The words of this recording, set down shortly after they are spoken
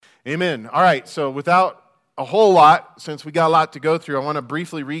Amen. All right, so without a whole lot, since we got a lot to go through, I want to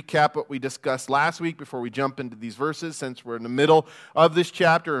briefly recap what we discussed last week before we jump into these verses, since we're in the middle of this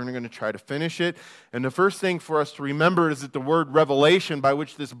chapter and we're going to try to finish it. And the first thing for us to remember is that the word revelation, by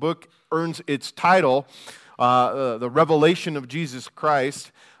which this book earns its title, the revelation of Jesus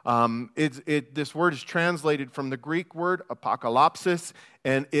Christ, this word is translated from the Greek word apocalypsis,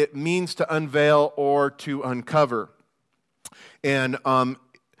 and it means to unveil or to uncover. And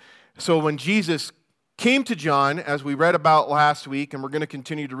so when Jesus came to John, as we read about last week, and we're going to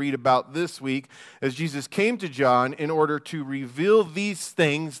continue to read about this week, as Jesus came to John in order to reveal these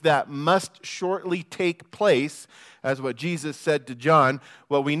things that must shortly take place, as what Jesus said to John,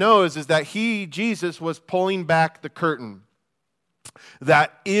 what we know is that Jesus, was pulling back the curtain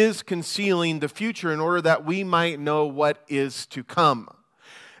that is concealing the future in order that we might know what is to come.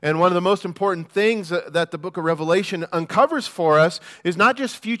 And one of the most important things that the book of Revelation uncovers for us is not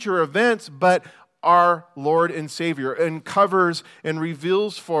just future events, but our Lord and Savior, uncovers and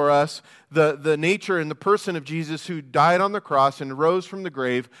reveals for us the nature and the person of Jesus, who died on the cross and rose from the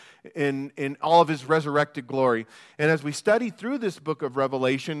grave in all of his resurrected glory. And as we study through this book of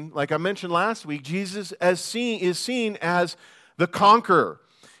Revelation, like I mentioned last week, Jesus is seen as the conqueror.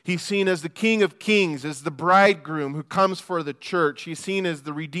 He's seen as the King of Kings, as the bridegroom who comes for the church. He's seen as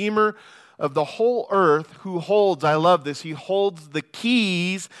the Redeemer of the whole earth, who holds, I love this, he holds the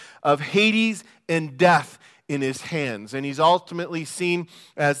keys of Hades and death in his hands. And he's ultimately seen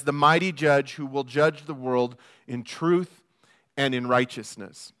as the mighty judge who will judge the world in truth and in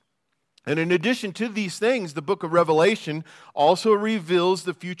righteousness. And in addition to these things, the book of Revelation also reveals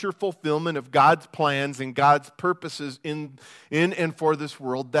the future fulfillment of God's plans and God's purposes in and for this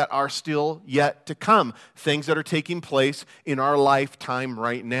world that are still yet to come, things that are taking place in our lifetime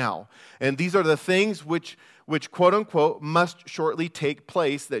right now. And these are the things which quote-unquote, must shortly take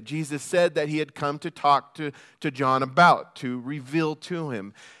place, that Jesus said that he had come to talk to John about, to reveal to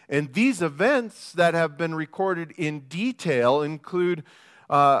him. And these events that have been recorded in detail include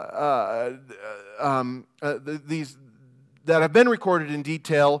these that have been recorded in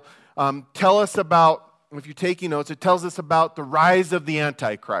detail tell us about, if you're taking notes, it tells us about the rise of the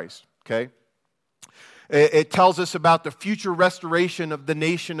Antichrist, okay? It tells us about the future restoration of the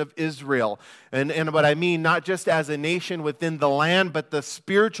nation of Israel. And what I mean, not just as a nation within the land, but the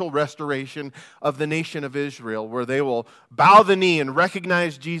spiritual restoration of the nation of Israel, where they will bow the knee and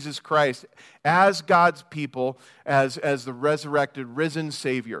recognize Jesus Christ as God's people, as the resurrected, risen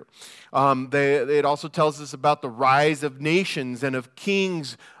Savior. It also tells us about the rise of nations and of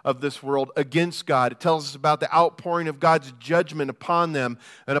kings of this world against God. It tells us about the outpouring of God's judgment upon them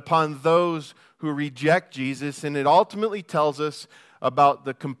and upon those who reject Jesus, and it ultimately tells us about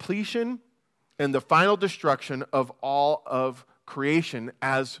the completion and the final destruction of all of creation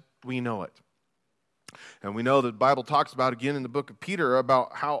as we know it. And we know the Bible talks about, again in the book of Peter,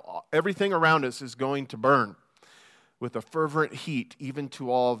 about how everything around us is going to burn with a fervent heat, even to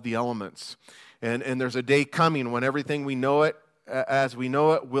all of the elements. And there's a day coming when everything we know it, as we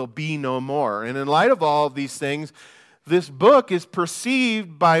know it, will be no more. And in light of all of these things, this book is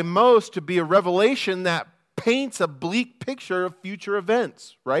perceived by most to be a revelation that paints a bleak picture of future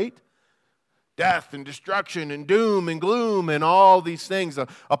events, right? Death and destruction and doom and gloom and all these things,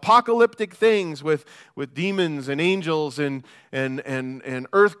 apocalyptic things with demons and angels and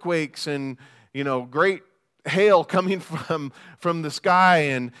earthquakes and, great hail coming from the sky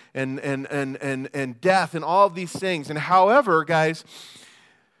and death and all of these things. And however, guys,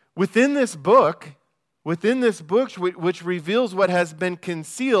 within this book, which reveals what has been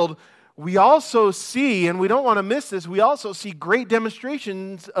concealed, we also see, and we don't want to miss this, we also see great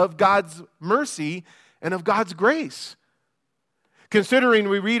demonstrations of God's mercy and of God's grace. Considering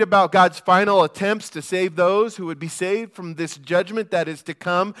we read about God's final attempts to save those who would be saved from this judgment that is to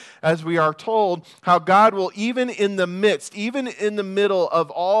come, as we are told, how God will, even in the middle of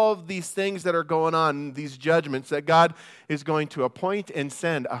all of these things that are going on, these judgments, that God is going to appoint and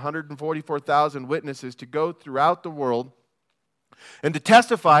send 144,000 witnesses to go throughout the world and to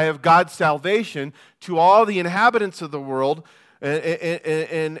testify of God's salvation to all the inhabitants of the world.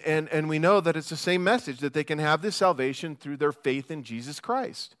 And we know that it's the same message, that they can have this salvation through their faith in Jesus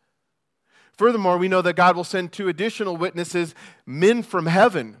Christ. Furthermore, we know that God will send 2 additional witnesses, men from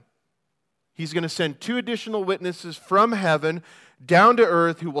heaven. He's going to send 2 additional witnesses from heaven down to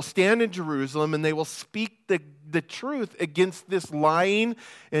earth who will stand in Jerusalem, and they will speak the truth against this lying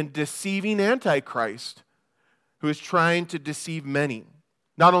and deceiving Antichrist who is trying to deceive many.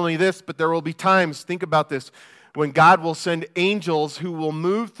 Not only this, but there will be times, think about this, when God will send angels who will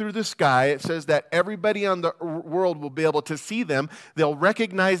move through the sky. It says that everybody on the world will be able to see them. They'll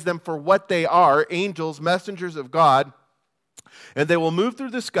recognize them for what they are, angels, messengers of God. And they will move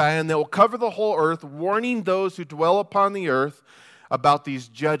through the sky and they will cover the whole earth, warning those who dwell upon the earth about these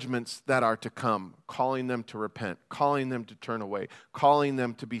judgments that are to come, calling them to repent, calling them to turn away, calling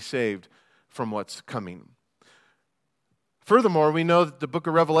them to be saved from what's coming. Furthermore, we know that the book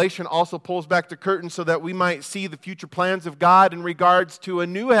of Revelation also pulls back the curtain so that we might see the future plans of God in regards to a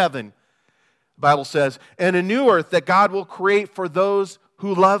new heaven, the Bible says, and a new earth that God will create for those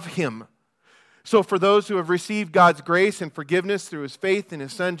who love Him. So for those who have received God's grace and forgiveness through His faith in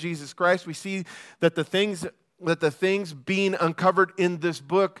His Son, Jesus Christ, we see that the things being uncovered in this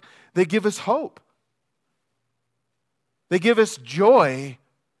book, they give us hope. They give us joy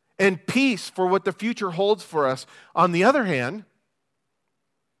and peace for what the future holds for us. On the other hand,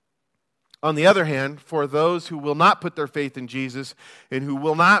 for those who will not put their faith in Jesus and who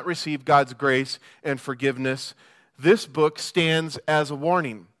will not receive God's grace and forgiveness, this book stands as a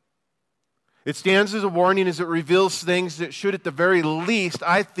warning. It stands as a warning as it reveals things that should, at the very least,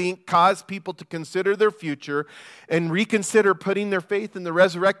 I think, cause people to consider their future and reconsider putting their faith in the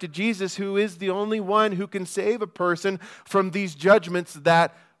resurrected Jesus, who is the only one who can save a person from these judgments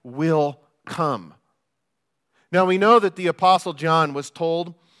that will come. Now, we know that the Apostle John was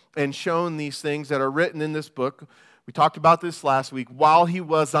told and shown these things that are written in this book. We talked about this last week while he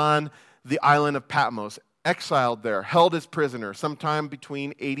was on the island of Patmos, exiled there, held as prisoner sometime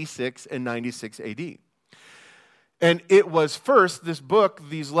between 86 and 96 AD. And it was first, this book,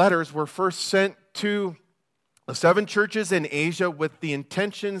 these letters were first sent to the 7 churches in Asia with the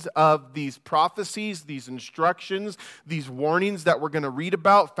intentions of these prophecies, these instructions, these warnings that we're going to read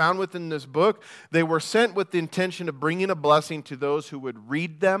about found within this book. They were sent with the intention of bringing a blessing to those who would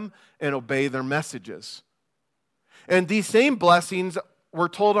read them and obey their messages. And these same blessings, we're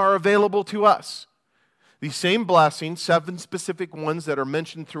told, are available to us. These same blessings, 7 specific ones that are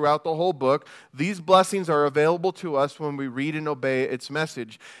mentioned throughout the whole book, these blessings are available to us when we read and obey its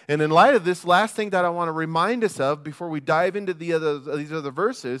message. And in light of this, last thing that I want to remind us of before we dive into these other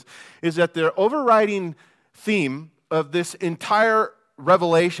verses is that the overriding theme of this entire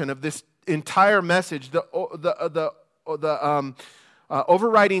revelation, of this entire message, the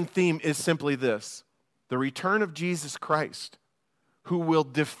overriding theme is simply this: the return of Jesus Christ, who will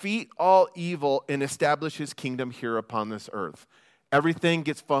defeat all evil and establish His kingdom here upon this earth. Everything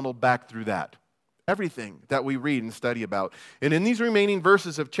gets funneled back through that. Everything that we read and study about. And in these remaining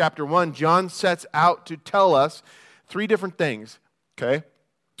verses of chapter 1, John sets out to tell us 3 different things, okay?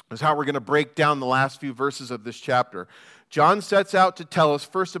 That's how we're going to break down the last few verses of this chapter. John sets out to tell us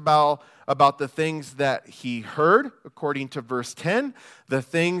first about the things that he heard, according to verse 10, the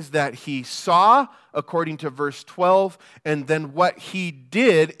things that he saw, according to verse 12, and then what he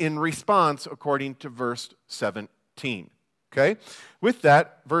did in response, according to verse 17. Okay? With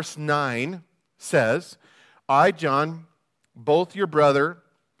that, verse 9 says, I, John, both your brother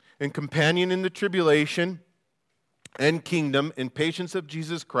and companion in the tribulation and kingdom and patience of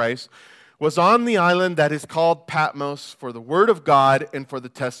Jesus Christ, was on the island that is called Patmos for the word of God and for the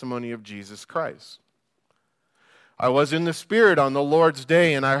testimony of Jesus Christ. I was in the Spirit on the Lord's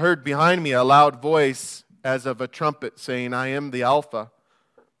day, and I heard behind me a loud voice as of a trumpet saying, I am the Alpha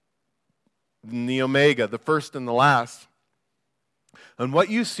and the Omega, the first and the last. And what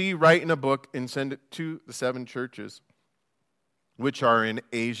you see, write in a book and send it to the 7 churches, which are in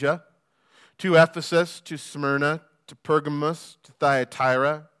Asia, to Ephesus, to Smyrna, to Pergamos, to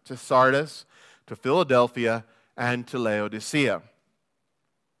Thyatira, to Sardis, to Philadelphia, and to Laodicea.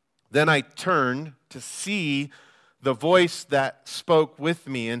 Then I turned to see the voice that spoke with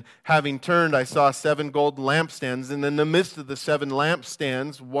me, and having turned, I saw 7 golden lampstands, and in the midst of the 7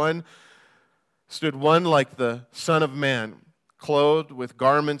 lampstands, stood one like the Son of Man, clothed with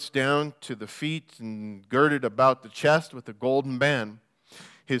garments down to the feet and girded about the chest with a golden band.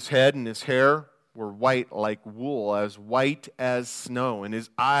 His head and his hair were white like wool, as white as snow, and his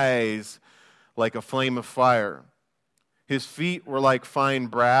eyes like a flame of fire. His feet were like fine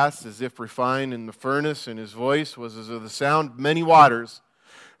brass, as if refined in the furnace, and his voice was as of the sound of many waters.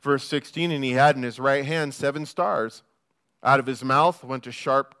 Verse 16, and he had in his right hand 7 stars. Out of his mouth went a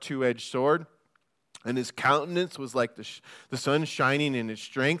sharp 2-edged sword, and his countenance was like the sun shining in his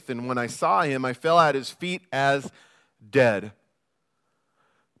strength. And when I saw him, I fell at his feet as dead.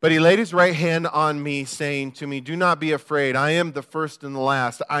 But he laid his right hand on me, saying to me, do not be afraid. I am the first and the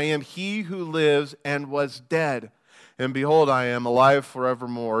last. I am he who lives and was dead. And behold, I am alive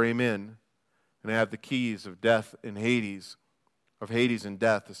forevermore. Amen. And I have the keys of death and Hades, of Hades and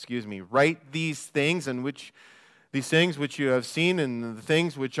death, Write these things, and which These things which you have seen, and the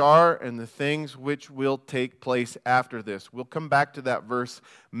things which are, and the things which will take place after this. We'll come back to that verse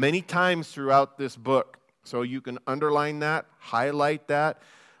many times throughout this book. So you can underline that, highlight that,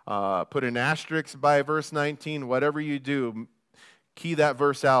 put an asterisk by verse 19, whatever you do, key that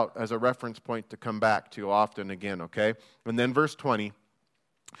verse out as a reference point to come back to often again, okay? And then verse 20.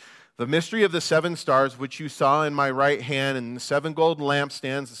 The mystery of the 7 stars which you saw in my right hand and the 7 golden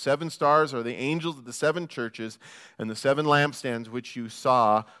lampstands, the 7 stars are the angels of the 7 churches, and the 7 lampstands which you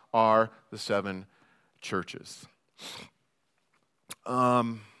saw are the 7 churches.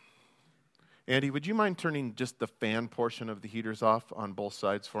 Andy, would you mind turning just the fan portion of the heaters off on both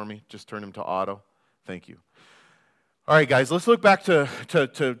sides for me? Just turn them to auto. Thank you. All right, guys, let's look back to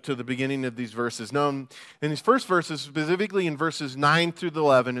the beginning of these verses. Now, in these first verses, specifically in verses 9 through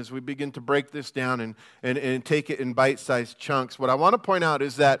 11, as we begin to break this down and take it in bite-sized chunks, what I want to point out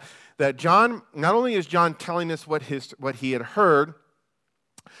is that John, not only is John telling us what he had heard,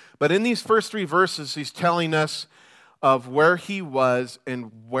 but in these first 3 verses, he's telling us of where he was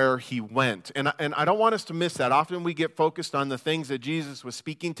and where he went. And I don't want us to miss that. Often we get focused on the things that Jesus was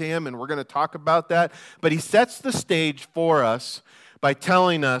speaking to him, and we're going to talk about that. But he sets the stage for us by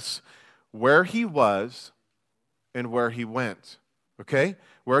telling us where he was and where he went. Okay?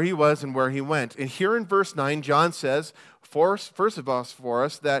 Where he was and where he went. And here in verse 9, John says, first of all, for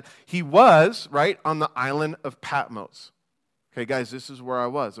us, that he was, right, on the island of Patmos. Okay, guys, this is where I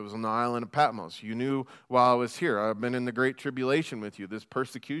was. I was on the island of Patmos. You knew while I was here. I've been in the great tribulation with you, this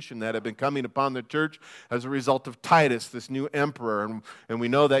persecution that had been coming upon the church as a result of Titus, this new emperor. And we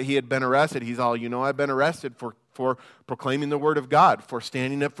know that he had been arrested. He's all, I've been arrested for proclaiming the word of God, for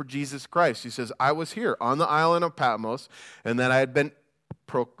standing up for Jesus Christ. He says, I was here on the island of Patmos, and that I had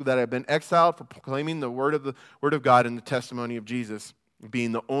been exiled for proclaiming the word of God and the testimony of Jesus,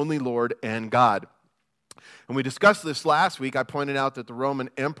 being the only Lord and God. And we discussed this last week. I pointed out that the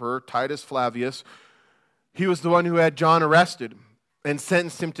Roman emperor, Titus Flavius, he was the one who had John arrested and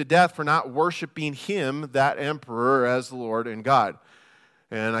sentenced him to death for not worshiping him, that emperor, as the Lord and God.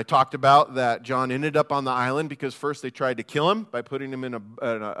 And I talked about that John ended up on the island because first they tried to kill him by putting him in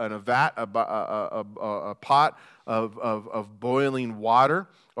a vat, a pot of boiling water,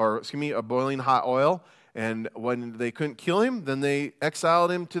 of boiling hot oil. And when they couldn't kill him, then they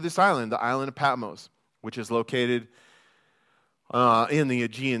exiled him to this island, the island of Patmos, which is located in the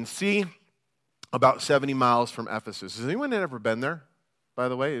Aegean Sea, about 70 miles from Ephesus. Has anyone ever been there, by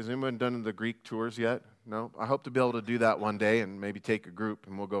the way? Has anyone done the Greek tours yet? No? I hope to be able to do that one day and maybe take a group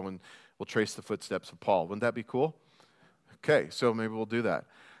and we'll go and we'll trace the footsteps of Paul. Wouldn't that be cool? Okay, so maybe we'll do that.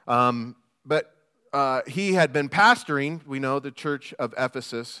 But he had been pastoring, we know, the church of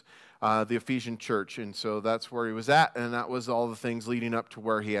Ephesus, the Ephesian church, and so that's where he was at, and that was all the things leading up to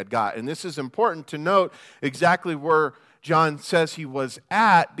where he had got. And this is important to note exactly where John says he was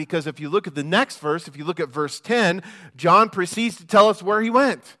at, because if you look at the next verse, if you look at verse 10, John proceeds to tell us where he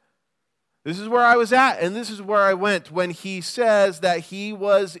went. This is where I was at, and this is where I went, when he says that he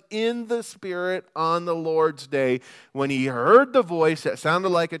was in the Spirit on the Lord's day, when he heard the voice that sounded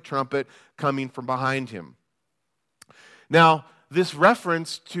like a trumpet coming from behind him. Now, this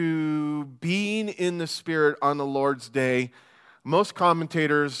reference to being in the Spirit on the Lord's day, most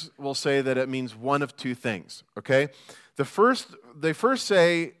commentators will say that it means one of 2 things, okay? They first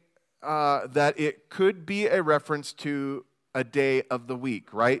say that it could be a reference to a day of the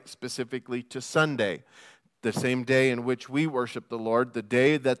week, right? Specifically to Sunday, the same day in which we worship the Lord, the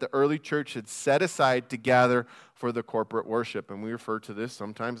day that the early church had set aside to gather for the corporate worship. And we refer to this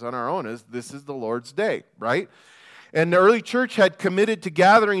sometimes on our own as this is the Lord's day, right? And the early church had committed to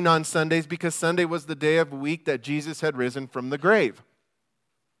gathering on Sundays because Sunday was the day of the week that Jesus had risen from the grave.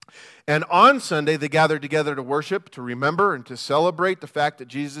 And on Sunday, they gathered together to worship, to remember, and to celebrate the fact that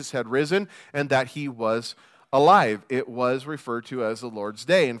Jesus had risen and that he was alive. It was referred to as the Lord's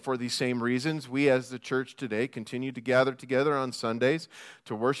Day. And for these same reasons, we as the church today continue to gather together on Sundays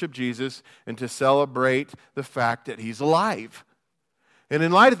to worship Jesus and to celebrate the fact that he's alive. And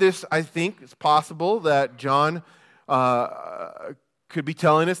in light of this, I think it's possible that John could be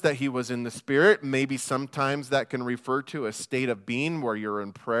telling us that he was in the Spirit. Maybe sometimes that can refer to a state of being where you're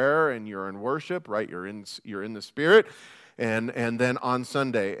in prayer and you're in worship, right? You're in the Spirit. And then on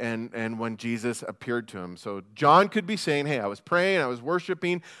Sunday, and when Jesus appeared to him. So John could be saying, hey, I was praying, I was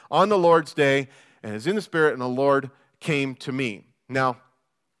worshiping on the Lord's day, and I was in the Spirit, and the Lord came to me. Now,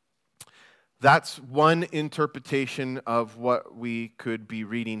 that's one interpretation of what we could be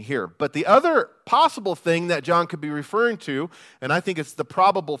reading here. But the other possible thing that John could be referring to, and I think it's the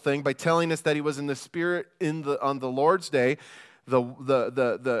probable thing by telling us that he was in the Spirit on the Lord's day,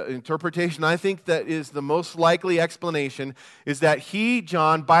 the interpretation I think that is the most likely explanation is that he,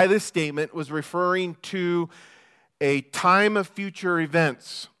 John, by this statement was referring to a time of future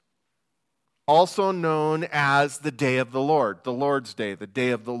events, also known as the day of the Lord, the Lord's Day, the day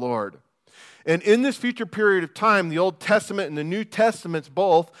of the Lord. And in this future period of time, the Old Testament and the New Testaments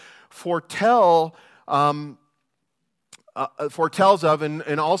both foretells of,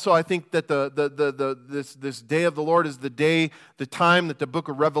 and also I think that this day of the Lord is the time that the book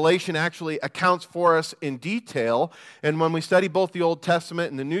of Revelation actually accounts for us in detail. And when we study both the Old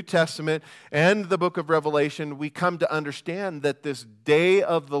Testament and the New Testament and the book of Revelation, we come to understand that this day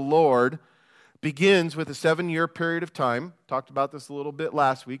of the Lord begins with a 7-year period of time. Talked about this a little bit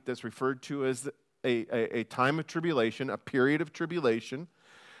last week. That's referred to as a time of tribulation, a period of tribulation.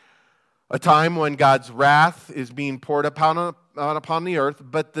 A time when God's wrath is being poured upon the earth.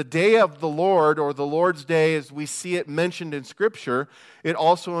 But the day of the Lord, or the Lord's Day, as we see it mentioned in Scripture, it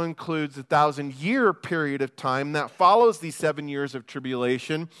also includes a 1,000-year period of time that follows these 7 years of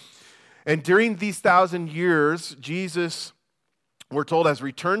tribulation. And during these 1,000 years, Jesus, we're told, has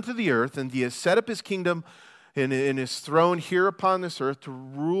returned to the earth, and he has set up his kingdom in his throne here upon this earth to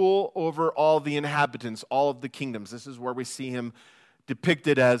rule over all the inhabitants, all of the kingdoms. This is where we see him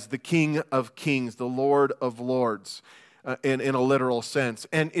depicted as the King of Kings, the Lord of Lords, in a literal sense.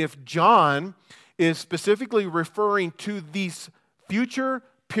 And if John is specifically referring to these future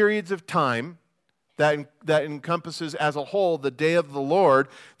periods of time that encompasses as a whole the day of the Lord,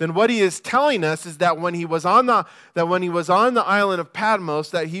 then what he is telling us is that when he was on the island of Patmos,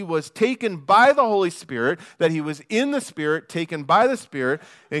 that he was taken by the Holy Spirit, that he was in the Spirit, taken by the Spirit,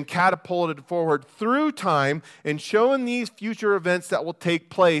 and catapulted forward through time and shown these future events that will take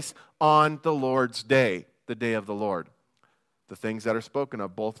place on the Lord's day, the day of the Lord. The things that are spoken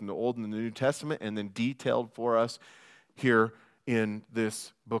of both in the Old and the New Testament, and then detailed for us here in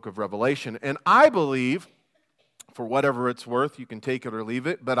this book of Revelation. And I believe, for whatever it's worth, you can take it or leave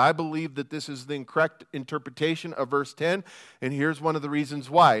it, but I believe that this is the correct interpretation of verse 10, and here's one of the reasons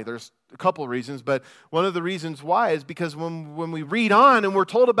why. There's a couple of reasons, but one of the reasons why is because when we read on and we're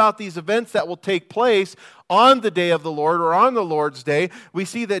told about these events that will take place on the day of the Lord or on the Lord's Day, we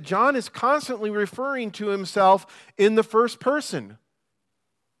see that John is constantly referring to himself in the first person.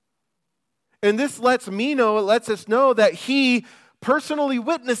 And this lets us know that he personally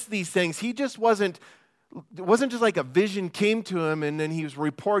witnessed these things. He just it wasn't just like a vision came to him and then he was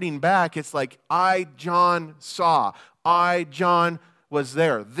reporting back. It's like, I, John, saw. I, John, was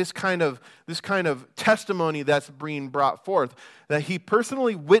there. This kind of testimony that's being brought forth, that he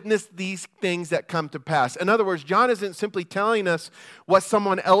personally witnessed these things that come to pass. In other words, John isn't simply telling us what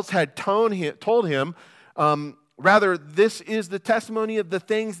someone else had told him. Rather, this is the testimony of the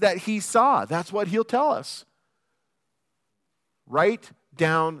things that he saw. That's what he'll tell us. Write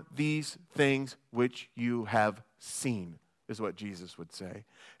down these things which you have seen, is what Jesus would say.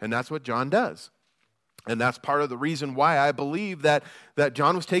 And that's what John does. And that's part of the reason why I believe that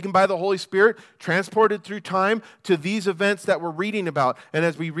John was taken by the Holy Spirit, transported through time to these events that we're reading about. And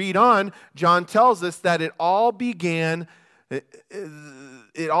as we read on, John tells us that it all began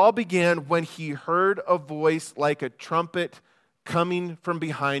when he heard a voice like a trumpet coming from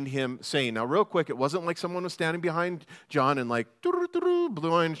behind him saying. Now, real quick, it wasn't like someone was standing behind John and like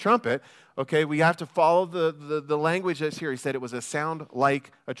blew on a trumpet. Okay, we have to follow the language that's here. He said it was a sound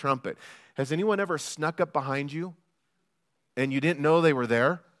like a trumpet. Has anyone ever snuck up behind you and you didn't know they were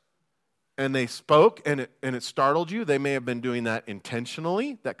there? And they spoke and it startled you? They may have been doing that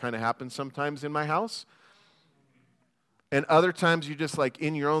intentionally. That kind of happens sometimes in my house. And other times you're just like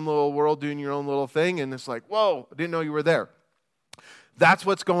in your own little world doing your own little thing, and it's like, whoa, I didn't know you were there. That's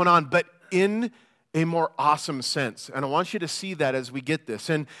what's going on, but in a more awesome sense. And I want you to see that as we get this.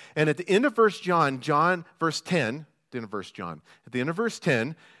 And at the end of verse 10,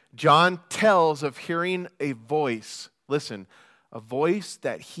 John tells of hearing a voice. Listen, a voice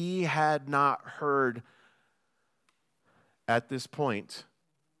that he had not heard at this point.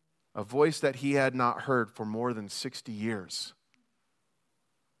 A voice that he had not heard for more than 60 years.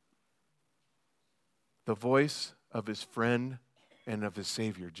 The voice of his friend and of his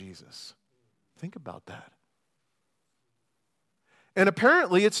Savior, Jesus. Think about that. And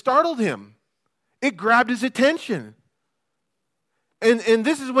apparently it startled him. It grabbed his attention. And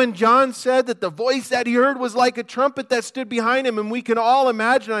this is when John said that the voice that he heard was like a trumpet that stood behind him. And we can all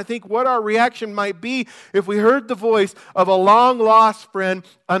imagine, I think, what our reaction might be if we heard the voice of a long-lost friend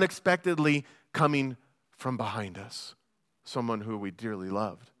unexpectedly coming from behind us. Someone who we dearly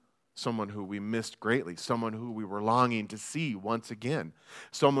loved. Someone who we missed greatly. Someone who we were longing to see once again.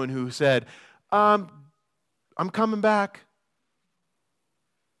 Someone who said, I'm coming back.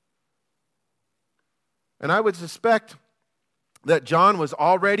 And I would suspect that John was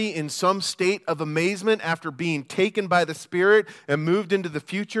already in some state of amazement after being taken by the Spirit and moved into the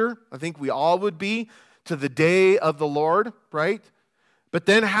future. I think we all would be, to the day of the Lord, right? But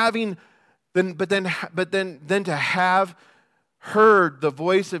then to have heard the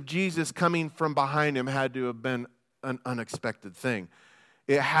voice of Jesus coming from behind him had to have been an unexpected thing.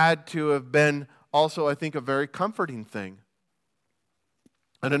 It had to have been also, I think, a very comforting thing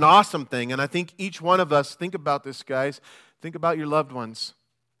and an awesome thing. And I think each one of us, think about this, guys. Think about your loved ones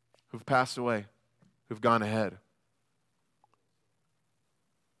who've passed away, who've gone ahead.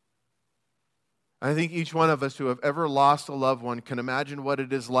 I think each one of us who have ever lost a loved one can imagine what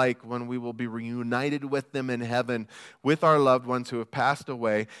it is like when we will be reunited with them in heaven with our loved ones who have passed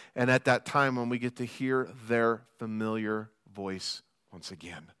away, and at that time when we get to hear their familiar voice once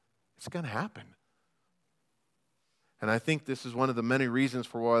again. It's going to happen. And I think this is one of the many reasons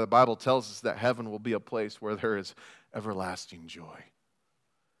for why the Bible tells us that heaven will be a place where there is everlasting joy.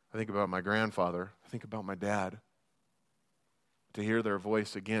 I think about my grandfather. I think about my dad. To hear their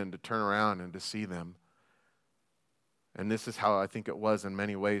voice again, to turn around and to see them. And this is how I think it was in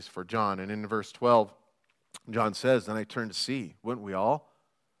many ways for John. And in verse 12, John says, "Then I turned to see." Wouldn't we all?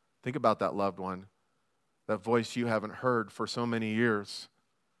 Think about that loved one, that voice you haven't heard for so many years,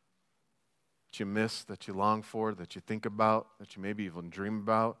 that you miss, that you long for, that you think about, that you maybe even dream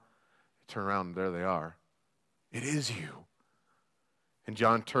about. You turn around and there they are. It is you. And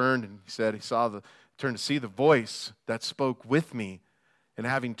John turned and he said turned to see the voice that spoke with me. And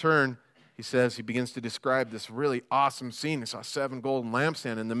having turned, he begins to describe this really awesome scene. He saw 7 golden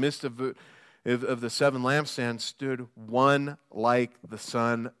lampstands. In the midst of the 7 lampstands stood one like the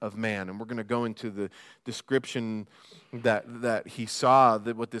Son of Man. And we're going to go into the description that he saw,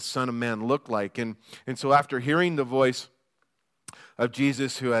 that what this Son of Man looked like. And so after hearing the voice of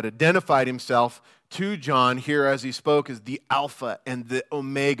Jesus, who had identified himself to John here as he spoke as the Alpha and the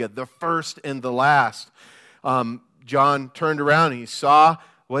Omega, the first and the last, John turned around and he saw,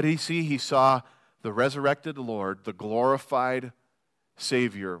 what did he see? He saw the resurrected Lord, the glorified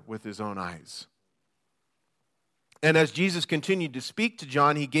Savior with his own eyes. And as Jesus continued to speak to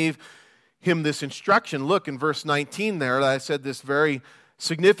John, he gave him this instruction. Look in verse 19 there, I said this very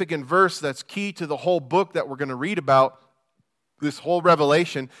significant verse that's key to the whole book that we're going to read about, this whole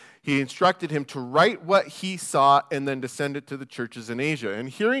Revelation. He instructed him to write what he saw and then to send it to the churches in Asia. And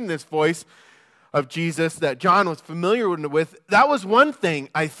hearing this voice of Jesus that John was familiar with, that was one thing,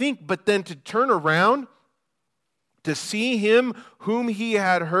 I think, but then to turn around to see him whom he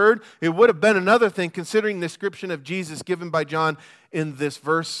had heard, it would have been another thing, considering the description of Jesus given by John in these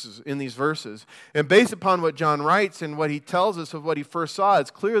verses. And based upon what John writes and what he tells us of what he first saw,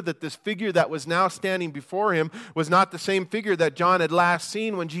 it's clear that this figure that was now standing before him was not the same figure that John had last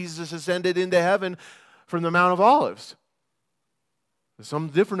seen when Jesus ascended into heaven from the Mount of Olives. There's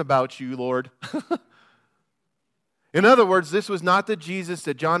something different about you, Lord. In other words, this was not the Jesus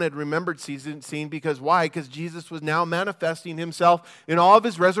that John had remembered seeing, because why? Because Jesus was now manifesting himself in all of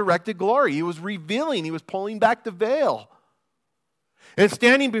his resurrected glory. He was revealing, he was pulling back the veil. And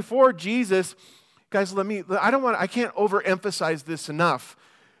standing before Jesus, guys, I can't overemphasize this enough.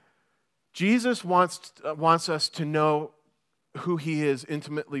 Jesus wants us to know who he is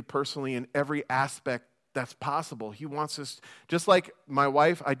intimately, personally, in every aspect that's possible. He wants us, just like my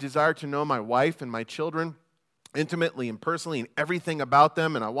wife, I desire to know my wife and my children intimately and personally and everything about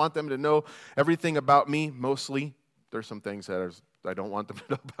them, and I want them to know everything about me, mostly. There's some things that I don't want them to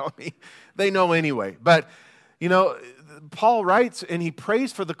know about me. They know anyway. But, Paul writes and he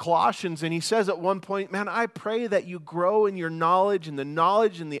prays for the Colossians, and he says at one point, man, I pray that you grow in your knowledge and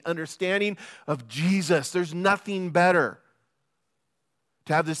the understanding of Jesus. There's nothing better.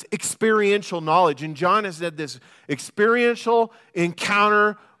 To have this experiential knowledge. And John has had this experiential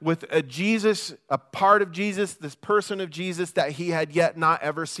encounter with a Jesus, a part of Jesus, this person of Jesus that he had yet not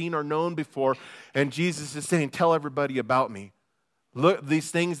ever seen or known before. And Jesus is saying, tell everybody about me. Look,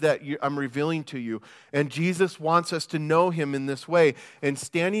 these things that I'm revealing to you. And Jesus wants us to know him in this way. And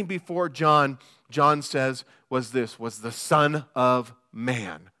standing before John says, was the Son of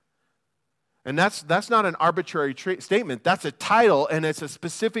Man. And that's not an arbitrary statement. That's a title, and it's a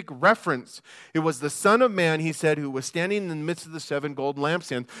specific reference. It was the Son of Man, he said, who was standing in the midst of the 7 golden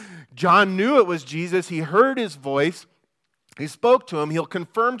lampstands. John knew it was Jesus. He heard his voice. He spoke to him. He'll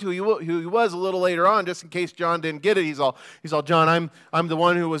confirm who he was a little later on, just in case John didn't get it. He's all, John, I'm the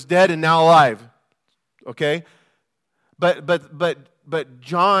one who was dead and now alive. Okay? But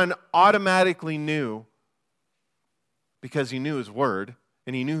John automatically knew, because he knew his word,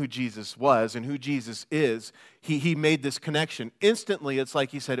 and he knew who Jesus was and who Jesus is, he made this connection. Instantly, it's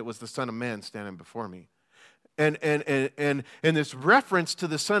like he said, it was the Son of Man standing before me. And this reference to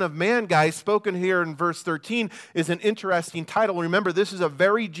the Son of Man, guys, spoken here in verse 13, is an interesting title. Remember, this is a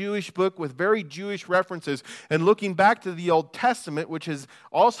very Jewish book with very Jewish references. And looking back to the Old Testament, which is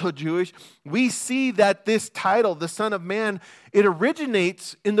also Jewish, we see that this title, the Son of Man, it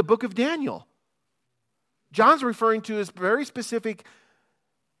originates in the book of Daniel. John's referring to a very specific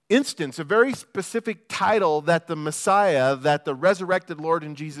instance, a very specific title that the Messiah, that the resurrected Lord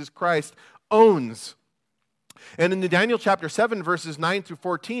in Jesus Christ owns. And in the Daniel chapter 7, verses 9 through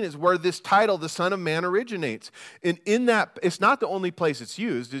 14 is where this title, the Son of Man, originates. And in that, it's not the only place it's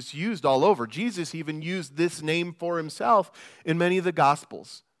used all over. Jesus even used this name for himself in many of the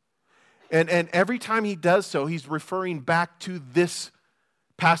Gospels. And every time he does so, he's referring back to this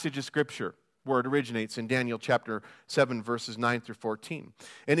passage of Scripture, where it originates in Daniel chapter 7, verses 9 through 14.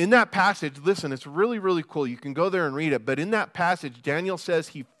 And in that passage, listen, it's really, really cool. You can go there and read it. But in that passage, Daniel says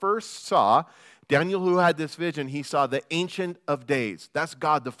he first saw, Daniel who had this vision, he saw the Ancient of Days. That's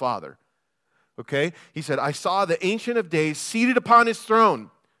God the Father. Okay? He said, I saw the Ancient of Days seated upon his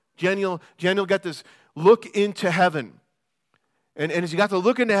throne. Daniel got this look into heaven. And as he got to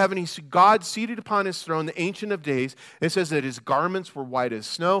look into heaven, he saw God seated upon his throne, the Ancient of Days. It says that his garments were white as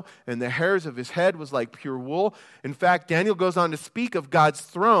snow, and the hairs of his head was like pure wool. In fact, Daniel goes on to speak of God's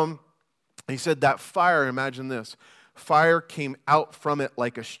throne. He said that fire, imagine this, fire came out from it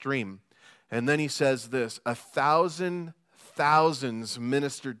like a stream. And then he says this, 1,000 thousands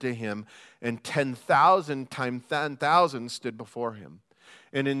ministered to him, and 10,000 times 10,000 stood before him.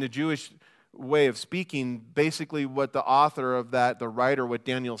 And in the Jewish way of speaking, basically what the author of that, the writer, what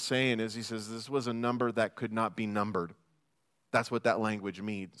Daniel's saying is, he says this was a number that could not be numbered. That's what that language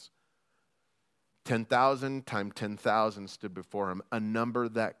means. 10,000 times 10,000 stood before him, a number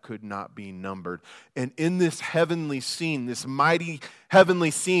that could not be numbered. And in this heavenly scene, this mighty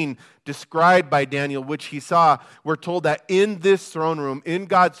heavenly scene described by Daniel, which he saw, we're told that in this throne room, in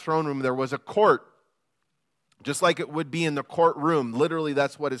God's throne room, there was a court. Just like it would be in the courtroom. Literally,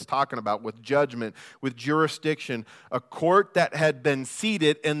 that's what it's talking about, with judgment, with jurisdiction. A court that had been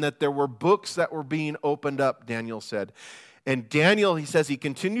seated and that there were books that were being opened up, Daniel said. And Daniel, he says, he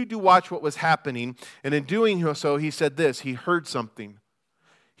continued to watch what was happening. And in doing so, he said this, he heard something.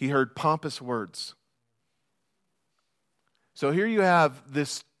 He heard pompous words. So here you have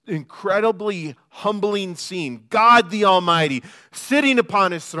this incredibly humbling scene. God the Almighty sitting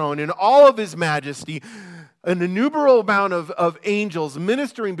upon his throne in all of his majesty, an innumerable amount of angels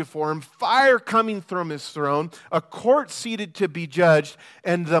ministering before him, fire coming from his throne, a court seated to be judged,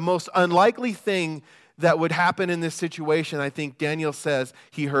 and the most unlikely thing that would happen in this situation, I think Daniel says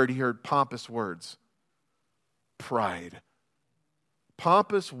he heard pompous words. Pride.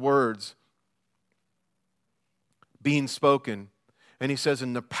 Pompous words being spoken. And he says,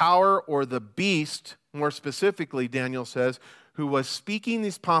 in the power or the beast, more specifically, Daniel says, who was speaking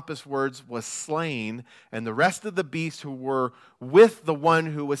these pompous words was slain, and the rest of the beasts who were with the one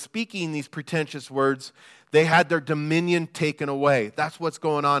who was speaking these pretentious words, they had their dominion taken away. That's what's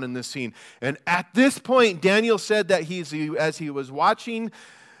going on in this scene. And at this point, Daniel said that as he was watching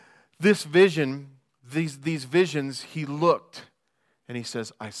this vision, these visions, he looked, and he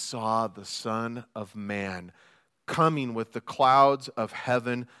says, I saw the Son of Man coming with the clouds of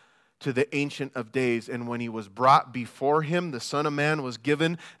heaven to the Ancient of Days. And when he was brought before him, the Son of Man was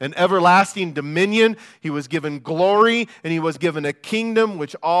given an everlasting dominion. He was given glory, and he was given a kingdom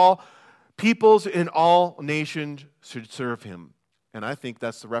which all peoples in all nations should serve him. And I think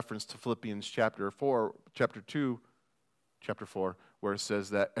that's the reference to Philippians chapter 4, where it says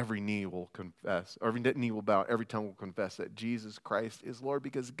that every knee will confess, or every knee will bow, every tongue will confess that Jesus Christ is Lord,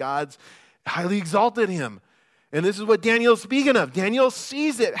 because God's highly exalted him. And this is what Daniel's speaking of. Daniel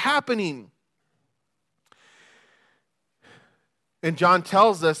sees it happening. And John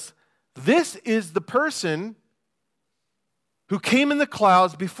tells us this is the person who came in the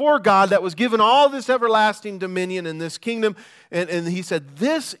clouds before God that was given all this everlasting dominion in this kingdom. And he said,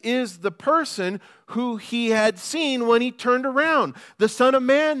 this is the person who he had seen when he turned around. The Son of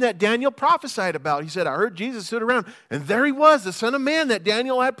Man that Daniel prophesied about. He said, I heard Jesus sit around. And there he was, the Son of Man that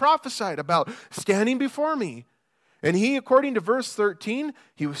Daniel had prophesied about, standing before me. And he, according to verse 13,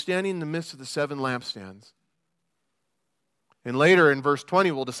 he was standing in the midst of the 7 lampstands. And later in verse 20,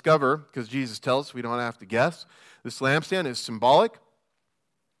 we'll discover, because Jesus tells us we don't have to guess, this lampstand is symbolic.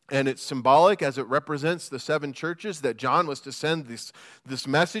 And it's symbolic as it represents the 7 churches that John was to send this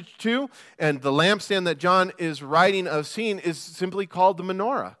message to. And the lampstand that John is writing of seeing is simply called the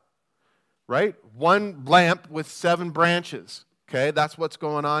menorah, right? One lamp with 7 branches. Okay, that's what's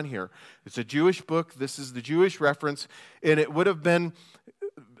going on here. It's a Jewish book. This is the Jewish reference. And it would have been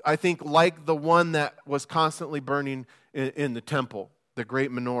I think, like the one that was constantly burning in the temple, the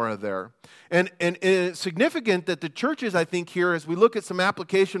great menorah there. And it's significant that the churches, I think here, as we look at some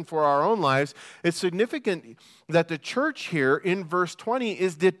application for our own lives, it's significant that the church here in verse 20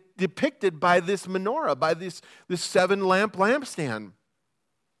 is depicted by this menorah, by this 7-lamp lampstand.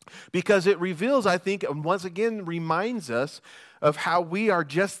 Because it reveals, I think, and once again reminds us of how we are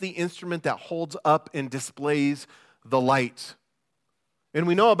just the instrument that holds up and displays the light. And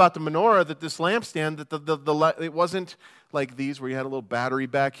we know about the menorah, that this lampstand, that it wasn't like these where you had a little battery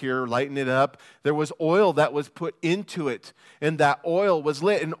back here, lighting it up. There was oil that was put into it, and that oil was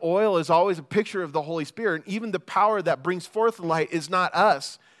lit. And oil is always a picture of the Holy Spirit. And even the power that brings forth the light is not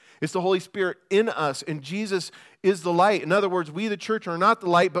us. It's the Holy Spirit in us, and Jesus is the light. In other words, we, the church, are not the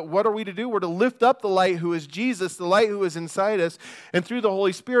light, but what are we to do? We're to lift up the light who is Jesus, the light who is inside us, and through the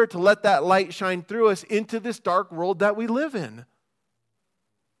Holy Spirit to let that light shine through us into this dark world that we live in.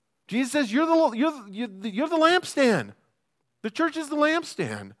 Jesus says, you're the lampstand. The church is the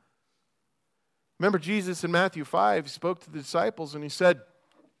lampstand. Remember, Jesus in Matthew 5 spoke to the disciples, and he said,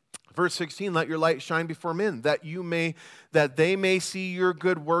 verse 16, let your light shine before men, that they may see your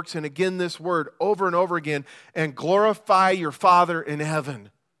good works, and again this word over and over again, and glorify your Father in heaven.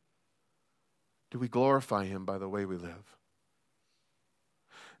 Do we glorify him by the way we live?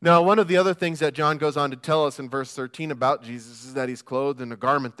 Now, one of the other things that John goes on to tell us in verse 13 about Jesus is that he's clothed in a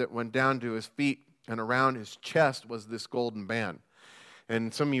garment that went down to his feet, and around his chest was this golden band.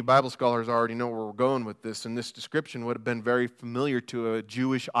 And some of you Bible scholars already know where we're going with this, and this description would have been very familiar to a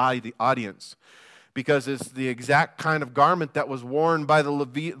Jewish audience, because it's the exact kind of garment that was worn by the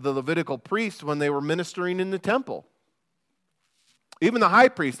Levitical priests when they were ministering in the temple. Even the high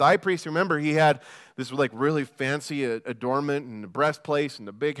priest, remember, he had this like really fancy adornment and the breastplate and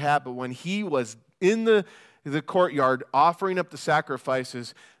the big hat, but when he was in the courtyard offering up the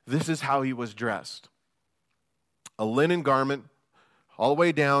sacrifices, this is how he was dressed. A linen garment all the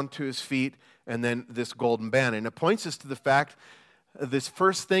way down to his feet, and then this golden band. And it points us to the fact, this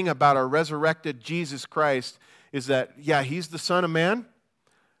first thing about our resurrected Jesus Christ is that, yeah, he's the Son of Man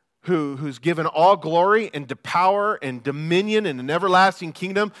who's given all glory and power and dominion and an everlasting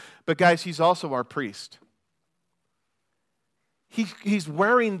kingdom, but guys, he's also our priest. He's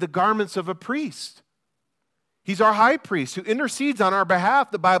wearing the garments of a priest. He's our high priest who intercedes on our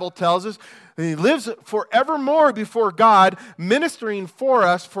behalf, the Bible tells us. And he lives forevermore before God, ministering for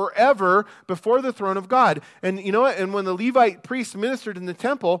us forever before the throne of God. And you know what? And when the Levite priests ministered in the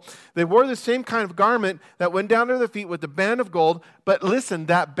temple, they wore the same kind of garment that went down to their feet with the band of gold. But listen,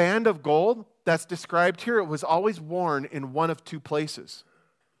 that band of gold that's described here, it was always worn in one of two places.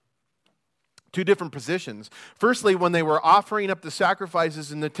 Two different positions. Firstly, when they were offering up the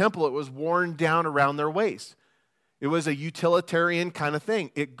sacrifices in the temple, it was worn down around their waist. It was a utilitarian kind of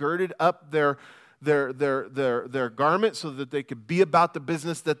thing. It girded up their garment so that they could be about the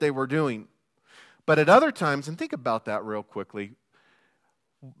business that they were doing. But at other times, and think about that real quickly.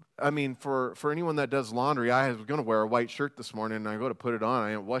 I mean, for anyone that does laundry, I was going to wear a white shirt this morning, and I go to put it on, I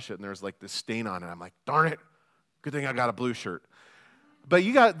didn't wash it, and there's like this stain on it. I'm like, darn it, good thing I got a blue shirt. But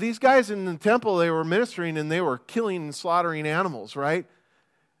you got these guys in the temple, they were ministering, and they were killing and slaughtering animals, right?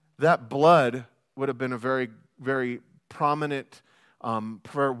 That blood would have been a very prominent,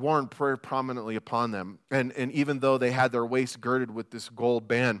 worn very prominently upon them. And even though they had their waist girded with this gold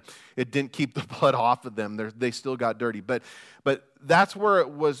band, it didn't keep the blood off of them. They still got dirty. But that's where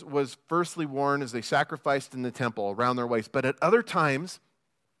it was firstly worn, as they sacrificed in the temple, around their waist. But at other times,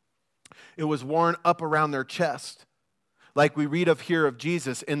 it was worn up around their chest, like we read of here of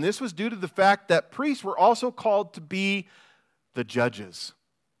Jesus. And this was due to the fact that priests were also called to be the judges.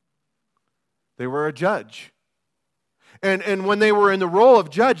 They were a judge. And when they were in the role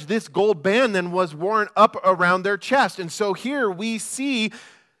of judge, this gold band then was worn up around their chest. And so here we see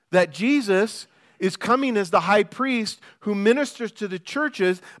that Jesus is coming as the high priest who ministers to the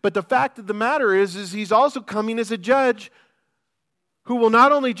churches. But the fact of the matter is he's also coming as a judge who will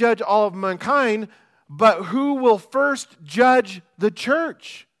not only judge all of mankind, but who will first judge the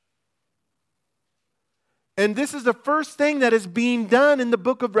church. And this is the first thing that is being done in the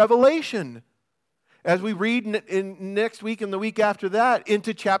book of Revelation, as we read in next week and the week after that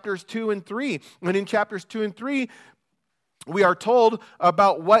into chapters 2 and 3. And in chapters 2 and 3, we are told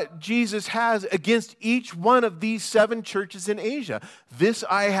about what Jesus has against each one of these 7 churches in Asia. This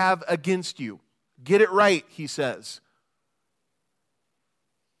I have against you. Get it right, he says.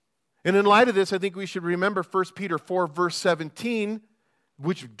 And in light of this, I think we should remember 1 Peter 4, verse 17,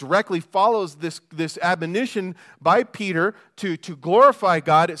 which directly follows this admonition by Peter to glorify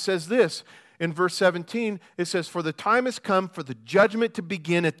God. It says this, in verse 17, it says, "For the time has come for the judgment to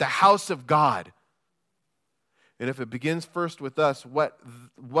begin at the house of God." And if it begins first with us, what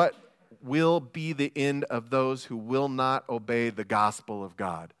will be the end of those who will not obey the gospel of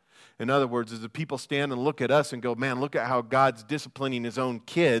God? In other words, as the people stand and look at us and go, man, look at how God's disciplining his own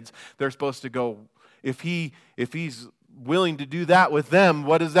kids, they're supposed to go, if he's willing to do that with them,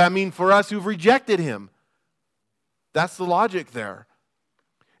 what does that mean for us who've rejected him? That's the logic there.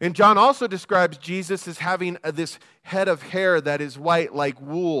 And John also describes Jesus as having this head of hair that is white like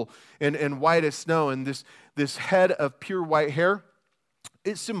wool and white as snow. And this head of pure white hair,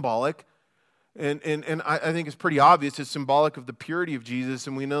 it's symbolic. And I think it's pretty obvious. It's symbolic of the purity of Jesus.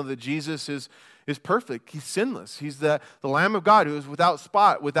 And we know that Jesus is perfect. He's sinless. He's the Lamb of God who is without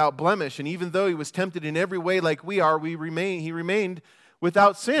spot, without blemish. And even though he was tempted in every way like we are, he remained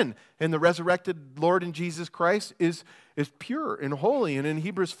without sin. And the resurrected Lord in Jesus Christ is pure and holy. And in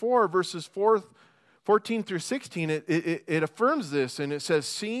Hebrews 4, verses 14 through 16, it affirms this. And it says,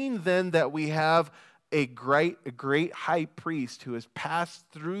 "Seeing then that we have a great high priest who has passed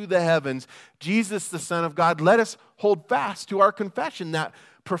through the heavens, Jesus, the Son of God, let us hold fast to our confession," that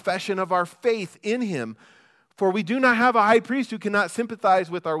profession of our faith in him. "For we do not have a high priest who cannot sympathize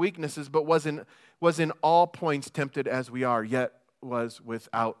with our weaknesses, but was in all points tempted as we are, yet was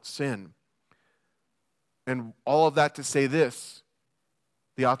without sin." And all of that to say this,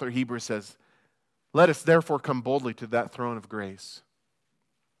 the author of Hebrews says, "Let us therefore come boldly to that throne of grace,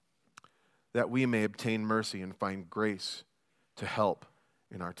 that we may obtain mercy and find grace to help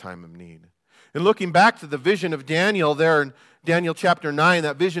in our time of need." And looking back to the vision of Daniel there in Daniel chapter 9,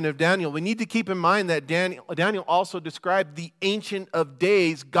 that vision of Daniel, we need to keep in mind that Daniel also described the Ancient of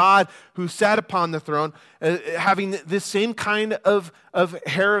Days, God who sat upon the throne, having this same kind of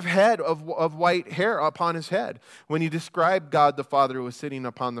hair of head, of white hair upon his head, when he described God the Father who was sitting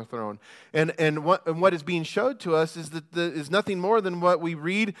upon the throne. And what is being showed to us is nothing more than what we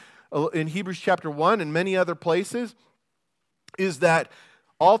read in Hebrews chapter 1 and many other places, is that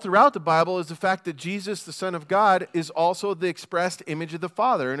all throughout the Bible is the fact that Jesus, the Son of God, is also the expressed image of the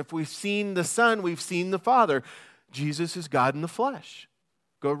Father. And if we've seen the Son, we've seen the Father. Jesus is God in the flesh.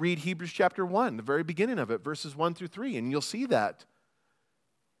 Go read Hebrews chapter 1, the very beginning of it, verses 1 through 3, and you'll see that.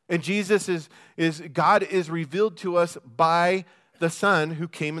 And Jesus God is revealed to us by the Son who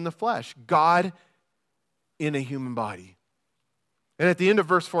came in the flesh, God in a human body. And at the end of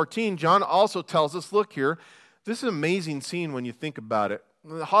verse 14, John also tells us, look here, this is an amazing scene when you think about it.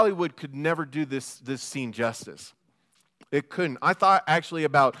 Hollywood could never do this scene justice. It couldn't. I thought actually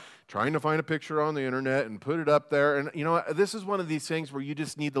about trying to find a picture on the internet and put it up there. And you know, this is one of these things where you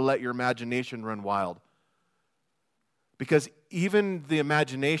just need to let your imagination run wild. Because even the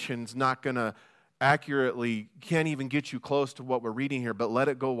imagination's not going to can't even get you close to what we're reading here, but let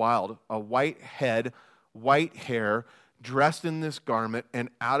it go wild. A white head, white hair, dressed in this garment, and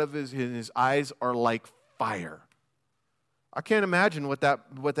out of his eyes are like fire. I can't imagine what that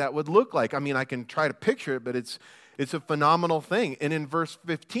would look like. I mean, I can try to picture it, but it's a phenomenal thing. And in verse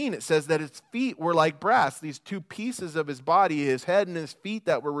 15, it says that his feet were like brass. These two pieces of his body, his head and his feet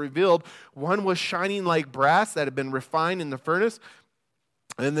that were revealed, one was shining like brass that had been refined in the furnace,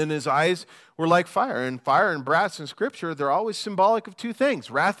 and then his eyes were like fire. And fire and brass in Scripture, they're always symbolic of two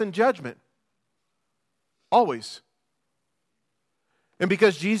things, wrath and judgment. Always. And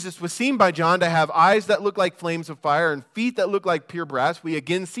because Jesus was seen by John to have eyes that look like flames of fire and feet that look like pure brass, we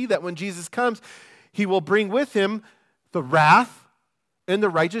again see that when Jesus comes, he will bring with him the wrath and the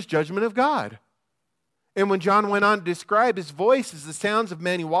righteous judgment of God. And when John went on to describe his voice as the sounds of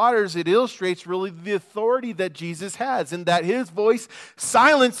many waters, it illustrates really the authority that Jesus has, and that his voice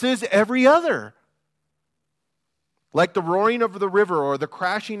silences every other. Like the roaring of the river or the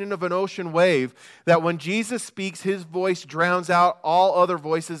crashing in of an ocean wave, that when Jesus speaks, his voice drowns out all other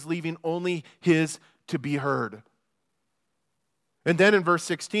voices, leaving only his to be heard. And then in verse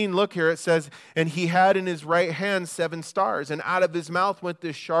 16, look here, it says, "And he had in his right hand 7 stars, and out of his mouth went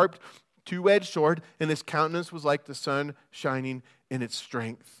this sharp two-edged sword, and his countenance was like the sun shining in its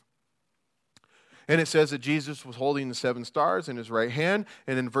strength." And it says that Jesus was holding the 7 stars in his right hand.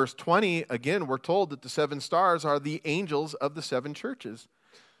 And in verse 20, again, we're told that the 7 stars are the angels of the 7 churches.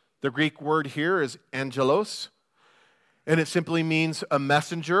 The Greek word here is angelos, and it simply means a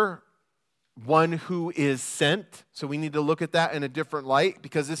messenger, one who is sent. So we need to look at that in a different light,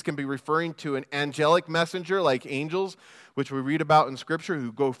 because this can be referring to an angelic messenger like angels, which we read about in Scripture,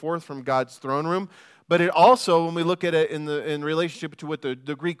 who go forth from God's throne room. But it also, when we look at it in relationship to what the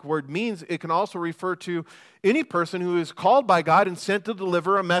Greek word means, it can also refer to any person who is called by God and sent to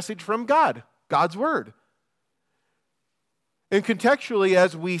deliver a message from God, God's word. And contextually,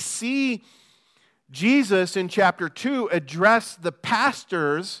 as we see Jesus in chapter 2 addressed the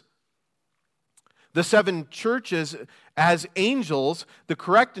pastors, the 7 churches, as angels. The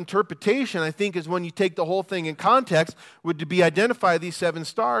correct interpretation, I think, is when you take the whole thing in context, would to be identify these 7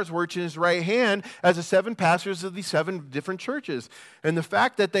 stars, which in his right hand, as the 7 pastors of these 7 different churches. And the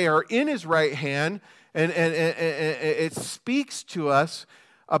fact that they are in his right hand, and it speaks to us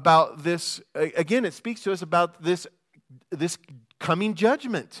about this, again, it speaks to us about this coming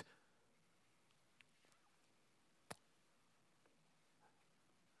judgment.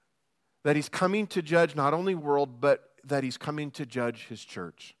 That he's coming to judge not only world, but that he's coming to judge his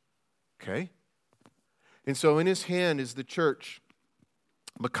church. Okay? And so in his hand is the church,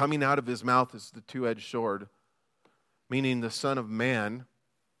 but coming out of his mouth is the two-edged sword, meaning the Son of Man.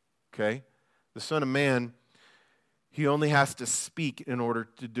 Okay? The Son of Man, he only has to speak in order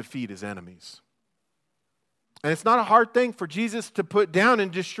to defeat his enemies. And it's not a hard thing for Jesus to put down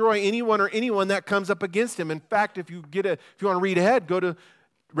and destroy anyone that comes up against him. In fact, if you want to read ahead, go to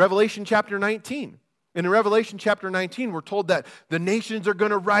Revelation chapter 19. And in Revelation chapter 19, we're told that the nations are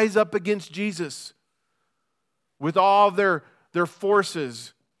going to rise up against Jesus with all their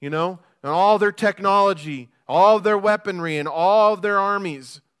forces, and all their technology, all of their weaponry, and all of their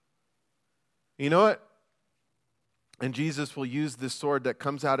armies. You know what? And Jesus will use this sword that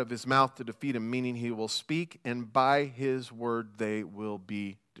comes out of his mouth to defeat him, meaning he will speak, and by his word they will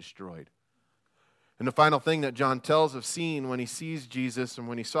be destroyed. And the final thing that John tells of seeing when he sees Jesus and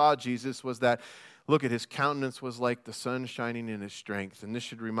when he saw Jesus was that, look, at his countenance was like the sun shining in his strength. And this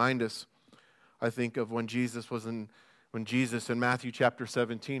should remind us, I think, of when Jesus in Matthew chapter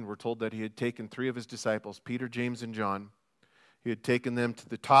 17, we're told that he had taken 3 of his disciples, Peter, James, and John. He had taken them to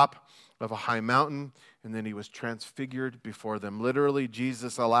the top of a high mountain, and then he was transfigured before them. Literally,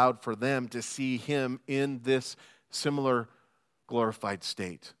 Jesus allowed for them to see him in this similar glorified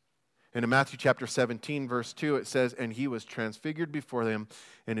state. And in Matthew chapter 17, verse 2, it says, and he was transfigured before them,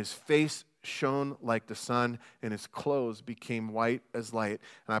 and his face shone like the sun, and his clothes became white as light.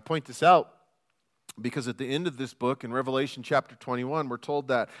 And I point this out because at the end of this book, in Revelation chapter 21, we're told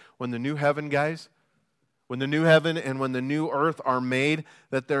that when the new heaven, guys, when the new heaven and when the new earth are made,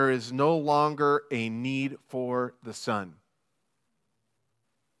 that there is no longer a need for the sun.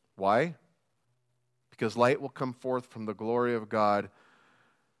 Why? Because light will come forth from the glory of God,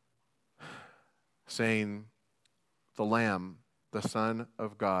 saying, the Lamb, the Son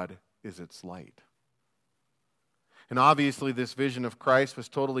of God, is its light. And obviously this vision of Christ was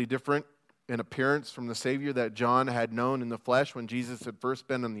totally different in appearance from the Savior that John had known in the flesh when Jesus had first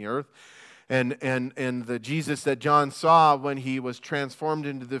been on the earth. And the Jesus that John saw when he was transformed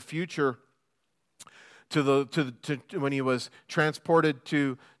into the future, when he was transported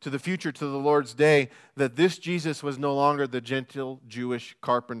to the future, to the Lord's day, that this Jesus was no longer the gentle Jewish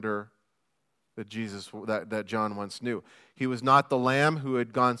carpenter that John once knew. He was not the Lamb who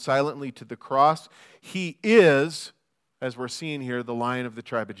had gone silently to the cross. He is, as we're seeing here, the Lion of the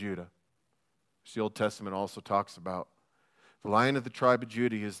tribe of Judah, which the Old Testament also talks about. The Lion of the tribe of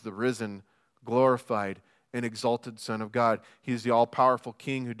Judah is the risen, glorified, and exalted Son of God. He is the all-powerful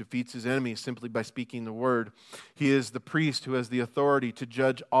King who defeats his enemies simply by speaking the word. He is the priest who has the authority to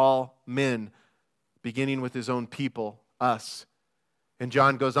judge all men, beginning with his own people, us. And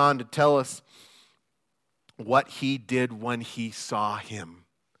John goes on to tell us what he did when he saw him.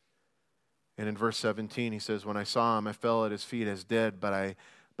 And in verse 17 he says, when I saw him, I fell at his feet as dead,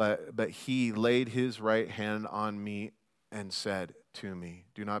 but he laid his right hand on me and said to me,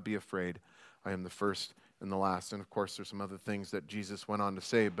 do not be afraid. I am the first and the last. And of course there's some other things that Jesus went on to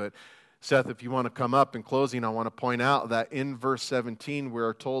say. But Seth, if you want to come up in closing, I want to point out that in verse 17 we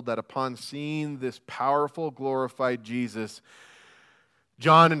are told that upon seeing this powerful, glorified Jesus,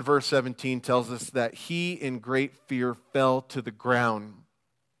 John in verse 17 tells us that he in great fear fell to the ground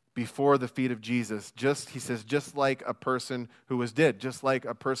before the feet of Jesus. He says, just like a person who was dead, just like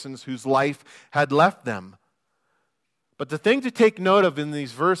a person whose life had left them. But the thing to take note of in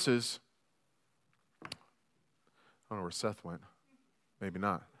these verses, I don't know where Seth went. Maybe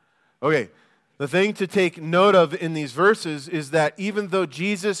not. Okay, the thing to take note of in these verses is that even though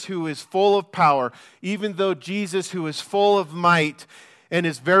Jesus, who is full of power, even though Jesus, who is full of might, and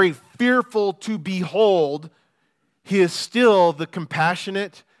is very fearful to behold, he is still the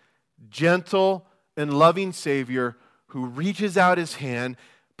compassionate, gentle, and loving Savior who reaches out his hand,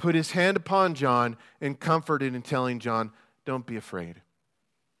 put his hand upon John, and comforted in telling John, don't be afraid.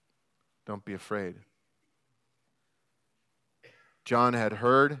 Don't be afraid. John had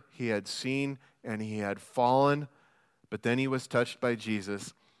heard, he had seen, and he had fallen, but then he was touched by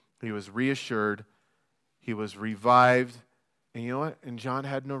Jesus. He was reassured. He was revived. And you know what? And John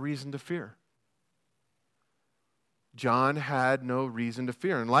had no reason to fear. John had no reason to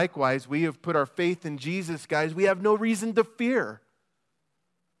fear. And likewise, we have put our faith in Jesus, guys. We have no reason to fear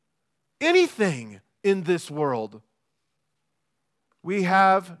anything in this world. We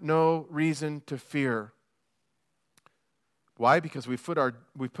have no reason to fear. Why? Because we put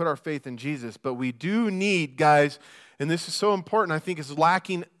our faith in Jesus. But we do need, guys, and this is so important, I think is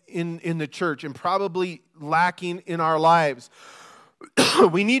lacking in the church and probably lacking in our lives.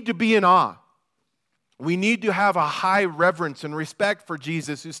 We need to be in awe. We need to have a high reverence and respect for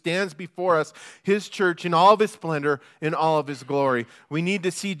Jesus who stands before us, his church in all of his splendor, in all of his glory. We need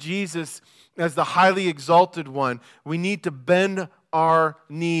to see Jesus as the highly exalted one. We need to bend our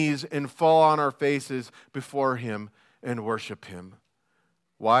knees and fall on our faces before him and worship him.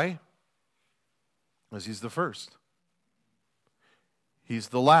 Why? Because he's the first. He's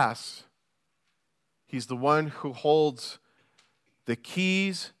the last. He's the one who holds the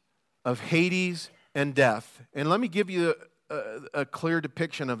keys of Hades and death. And let me give you a clear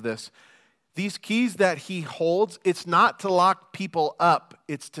depiction of this. These keys that he holds, it's not to lock people up,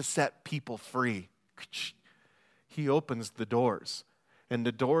 it's to set people free. He opens the doors. And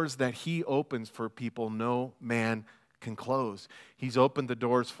the doors that he opens for people, no man can close. He's opened the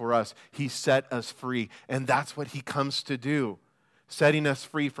doors for us. He set us free. And that's what he comes to do. Setting us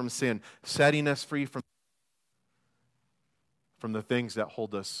free from sin. Setting us free from the things that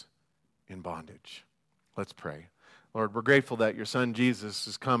hold us in bondage. Let's pray. Lord, we're grateful that your Son Jesus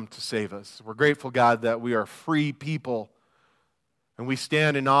has come to save us. We're grateful, God, that we are free people. And we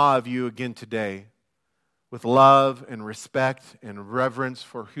stand in awe of you again today with love and respect and reverence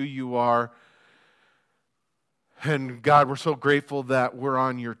for who you are. And God, we're so grateful that we're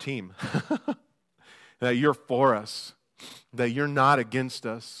on your team, that you're for us, that you're not against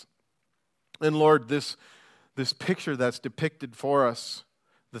us. And Lord, this picture that's depicted for us,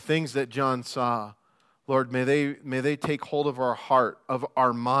 the things that John saw, Lord, may they take hold of our heart, of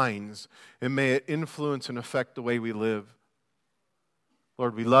our minds, and may it influence and affect the way we live.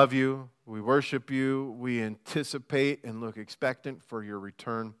 Lord, we love you, we worship you, we anticipate and look expectant for your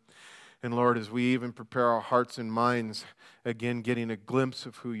return. And Lord, as we even prepare our hearts and minds, again, getting a glimpse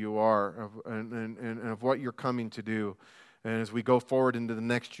of who you are and of what you're coming to do. And as we go forward into the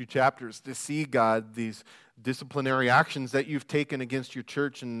next few chapters, to see, God, these disciplinary actions that you've taken against your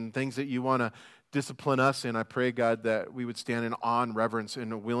church and things that you want to discipline us in, I pray, God, that we would stand in awe and reverence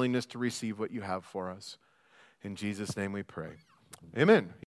and a willingness to receive what you have for us. In Jesus' name we pray. Amen.